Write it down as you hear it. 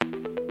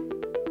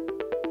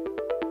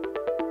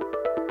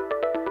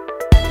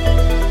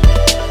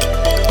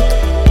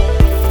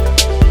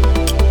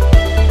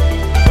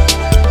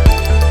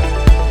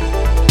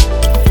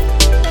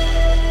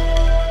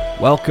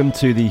Welcome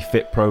to the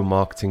Fit Pro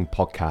Marketing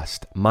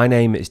Podcast. My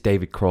name is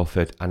David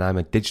Crawford and I'm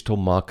a digital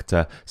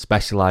marketer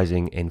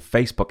specializing in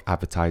Facebook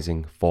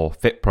advertising for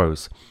Fit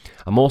Pros.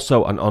 I'm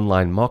also an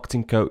online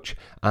marketing coach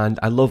and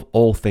I love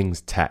all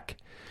things tech.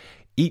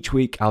 Each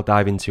week I'll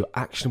dive into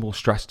actionable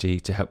strategy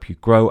to help you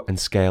grow and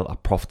scale a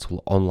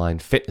profitable online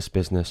fitness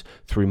business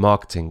through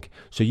marketing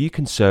so you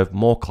can serve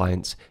more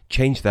clients,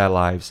 change their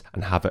lives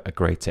and have a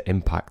greater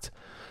impact.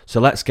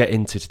 So let's get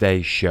into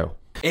today's show.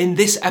 In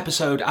this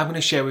episode, I'm going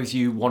to share with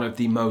you one of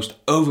the most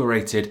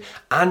overrated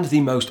and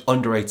the most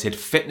underrated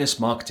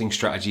fitness marketing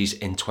strategies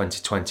in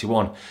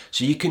 2021.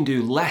 So you can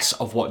do less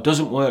of what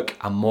doesn't work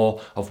and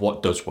more of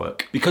what does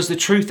work. Because the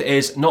truth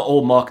is, not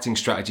all marketing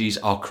strategies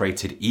are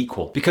created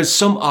equal. Because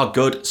some are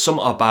good, some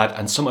are bad,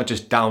 and some are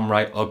just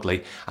downright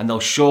ugly. And they'll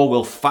sure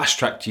will fast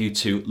track you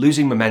to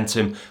losing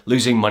momentum,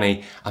 losing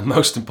money, and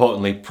most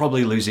importantly,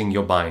 probably losing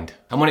your mind.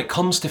 And when it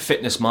comes to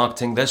fitness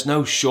marketing, there's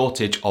no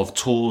shortage of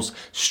tools,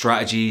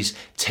 strategies,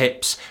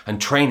 tips, and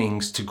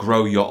trainings to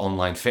grow your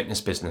online fitness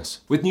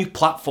business. With new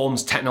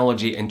platforms,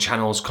 technology, and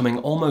channels coming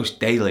almost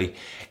daily,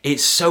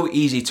 it's so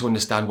easy to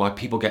understand why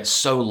people get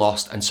so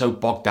lost and so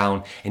bogged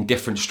down in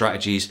different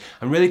strategies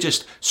and really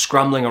just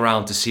scrambling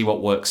around to see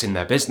what works in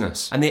their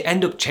business. And they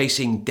end up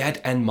chasing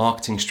dead-end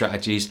marketing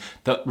strategies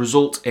that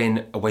result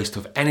in a waste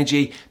of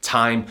energy,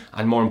 time,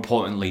 and more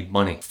importantly,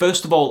 money.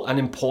 First of all, an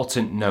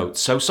important note.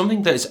 So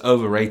something that is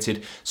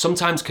overrated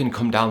sometimes can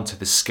come down to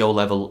the skill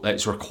level that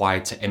is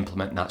required to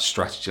implement that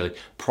strategy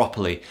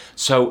properly.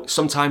 So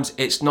sometimes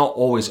it's not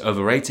always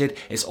overrated,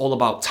 it's all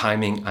about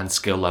timing and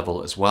skill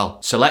level as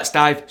well. So let's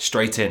dive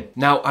straight in.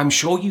 Now, I'm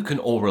sure you can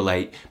all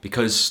relate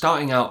because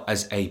starting out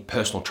as a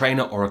personal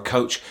trainer or a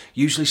coach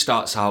usually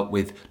starts out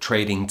with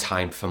trading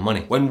time for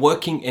money. When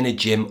working in a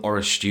gym or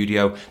a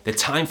studio, the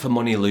time for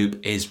money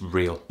loop is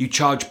real. You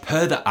charge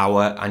per the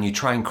hour and you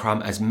try and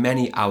cram as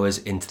many hours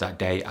into that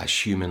day as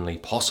humanly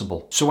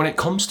possible. So when it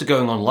comes to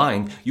going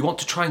online, you want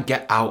to try and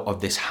get out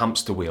of this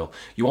hamster wheel.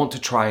 You want to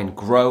try and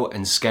grow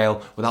and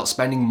scale without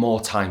spending more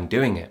time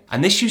doing it.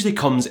 And this usually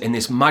comes in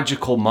this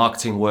magical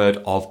marketing word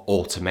of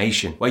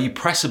automation, where you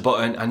press a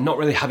button and not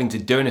really having to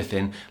do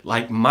anything,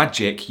 like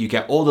magic, you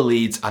get all the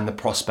leads and the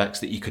prospects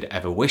that you could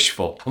ever wish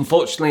for.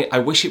 Unfortunately, I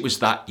wish it was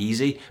that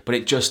easy, but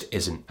it just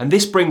isn't. And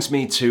this brings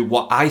me to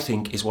what I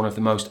think is one of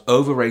the most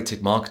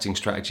overrated marketing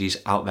strategies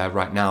out there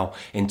right now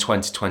in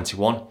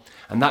 2021.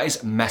 And that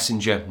is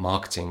messenger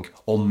marketing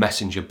or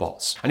messenger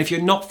bots. And if you're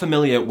not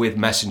familiar with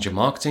messenger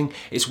marketing,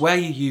 it's where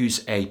you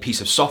use a piece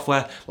of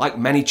software like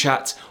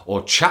ManyChat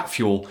or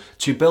Chatfuel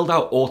to build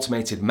out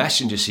automated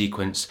messenger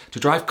sequence to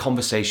drive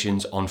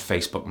conversations on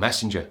Facebook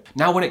Messenger.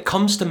 Now, when it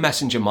comes to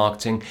messenger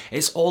marketing,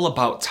 it's all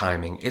about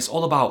timing. It's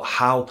all about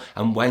how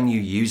and when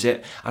you use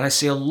it. And I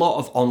see a lot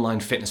of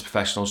online fitness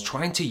professionals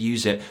trying to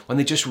use it when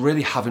they just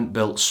really haven't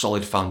built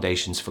solid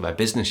foundations for their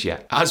business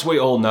yet. As we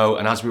all know,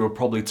 and as we were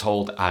probably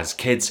told as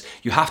kids,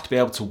 you have to be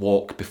able to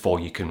walk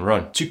before you can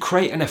run. To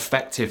create an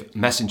effective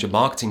messenger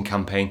marketing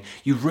campaign,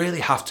 you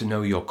really have to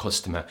know your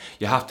customer.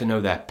 You have to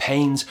know their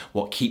pains,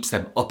 what keeps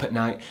them up at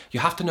night. You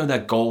have to know their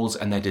goals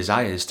and their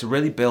desires to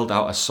really build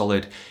out a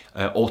solid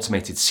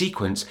automated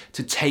sequence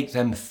to take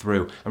them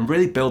through and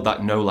really build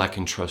that know, like,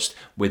 and trust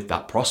with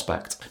that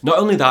prospect. Not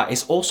only that,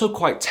 it's also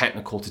quite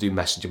technical to do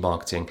messenger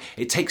marketing.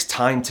 It takes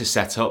time to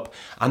set up,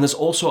 and there's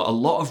also a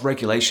lot of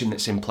regulation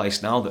that's in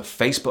place now that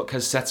Facebook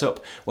has set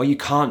up where you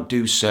can't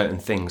do certain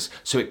things.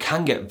 So it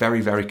can get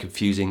very, very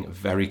confusing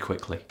very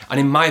quickly. And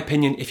in my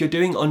opinion, if you're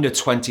doing under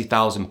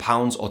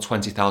 £20,000 or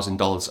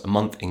 $20,000 a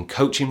month in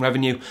coaching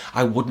revenue,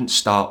 I wouldn't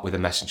start with a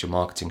messenger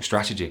marketing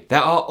strategy.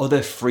 There are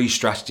other free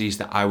strategies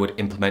that I would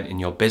implement in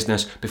your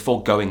business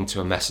before going to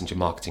a messenger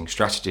marketing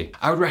strategy.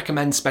 I would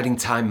recommend spending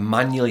time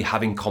manually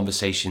having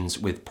conversations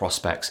with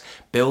prospects,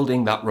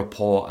 building that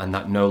rapport and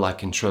that know,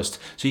 like, and trust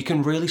so you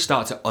can really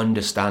start to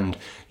understand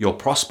your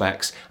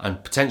prospects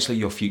and potentially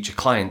your future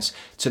clients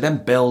to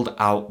then build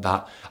out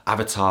that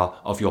avatar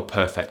of your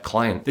perfect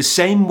client. The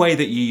same way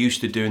that you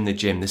used to do in the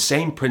gym, the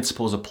same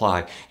principles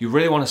apply. You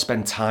really want to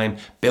spend time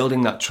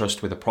building that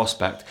trust with a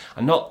prospect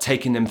and not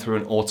taking them through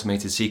an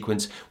automated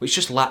sequence which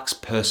just lacks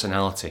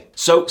personality.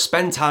 So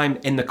spend time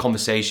in the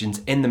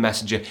conversations, in the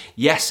messenger.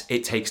 Yes,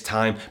 it takes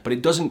time, but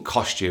it doesn't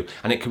cost you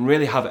and it can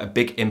really have a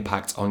big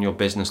impact on your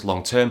business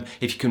long term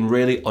if you can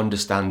really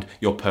understand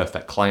your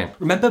perfect client.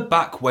 Remember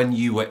back when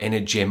you were in a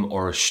gym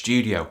or a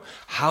studio,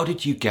 how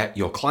did you get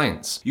your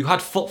clients? You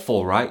had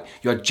footfall, right?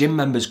 You had gym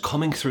members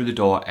coming through the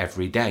door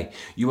every day.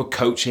 You were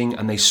coaching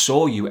and they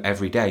saw you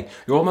every day.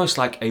 You're almost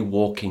like a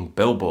walking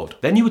billboard.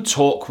 Then you would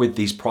talk with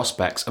these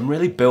prospects and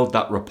really build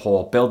that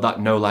rapport, build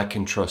that know, like,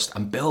 and trust,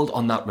 and build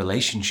on that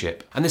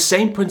relationship. And the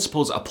same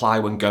principles apply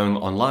when going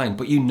online,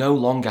 but you no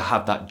longer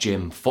have that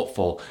gym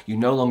footfall. You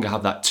no longer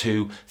have that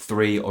 2,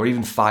 3, or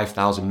even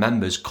 5,000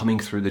 members coming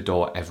through the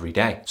door every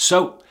day.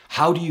 So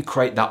How do you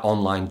create that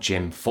online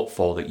gym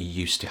footfall that you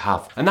used to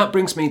have? And that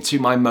brings me to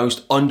my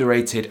most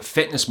underrated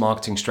fitness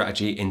marketing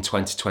strategy in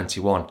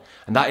 2021,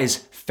 and that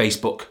is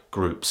Facebook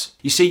groups.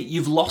 You see,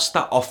 you've lost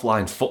that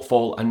offline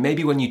footfall, and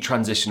maybe when you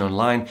transition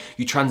online,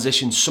 you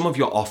transition some of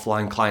your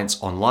offline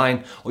clients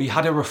online, or you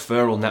had a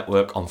referral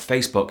network on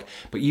Facebook,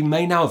 but you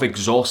may now have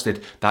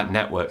exhausted that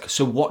network.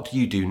 So what do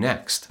you do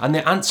next? And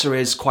the answer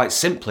is quite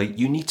simply,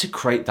 you need to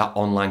create that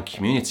online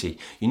community.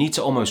 You need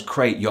to almost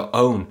create your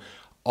own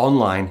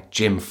online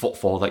gym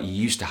footfall that you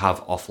used to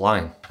have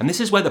offline. And this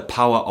is where the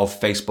power of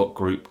Facebook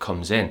group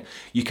comes in.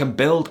 You can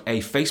build a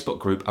Facebook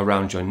group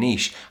around your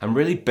niche and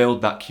really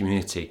build that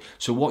community.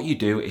 So what you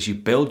do is you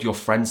build your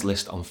friends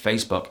list on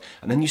Facebook,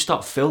 and then you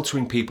start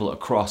filtering people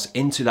across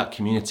into that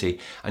community,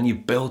 and you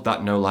build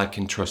that know, like,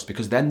 and trust,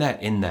 because then they're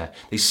in there.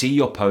 They see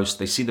your posts,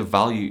 they see the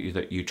value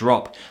that you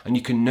drop, and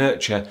you can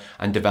nurture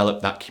and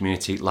develop that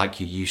community like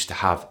you used to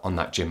have on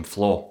that gym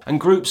floor. And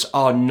groups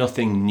are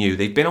nothing new.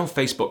 They've been on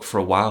Facebook for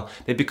a while.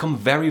 They've become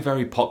very,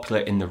 very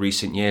popular in the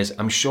recent years.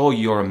 I'm sure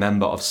you're a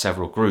member of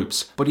several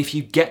groups. But if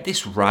you get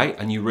this right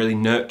and you really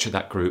nurture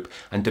that group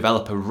and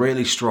develop a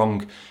really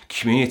strong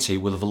community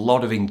with a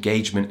lot of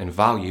engagement and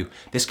value,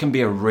 this can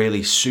be a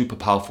really super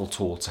powerful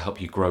tool to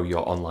help you grow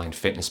your online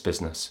fitness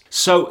business.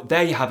 So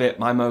there you have it,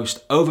 my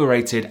most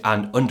overrated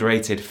and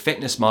underrated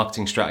fitness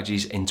marketing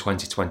strategies in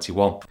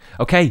 2021.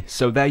 Okay,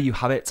 so there you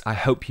have it. I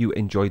hope you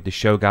enjoyed the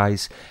show,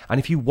 guys. And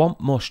if you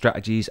want more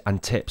strategies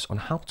and tips on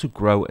how to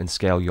grow and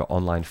scale your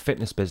online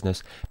fitness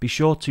business, be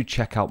sure to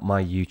check out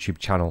my YouTube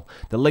channel.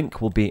 The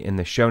link will be in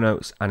the show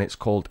notes, and it's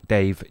called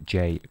Dave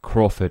J.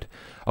 Crawford.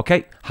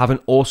 Okay, have an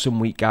awesome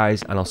week,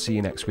 guys, and I'll see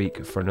you next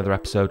week for another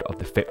episode of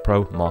the Fit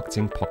Pro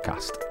Marketing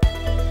Podcast.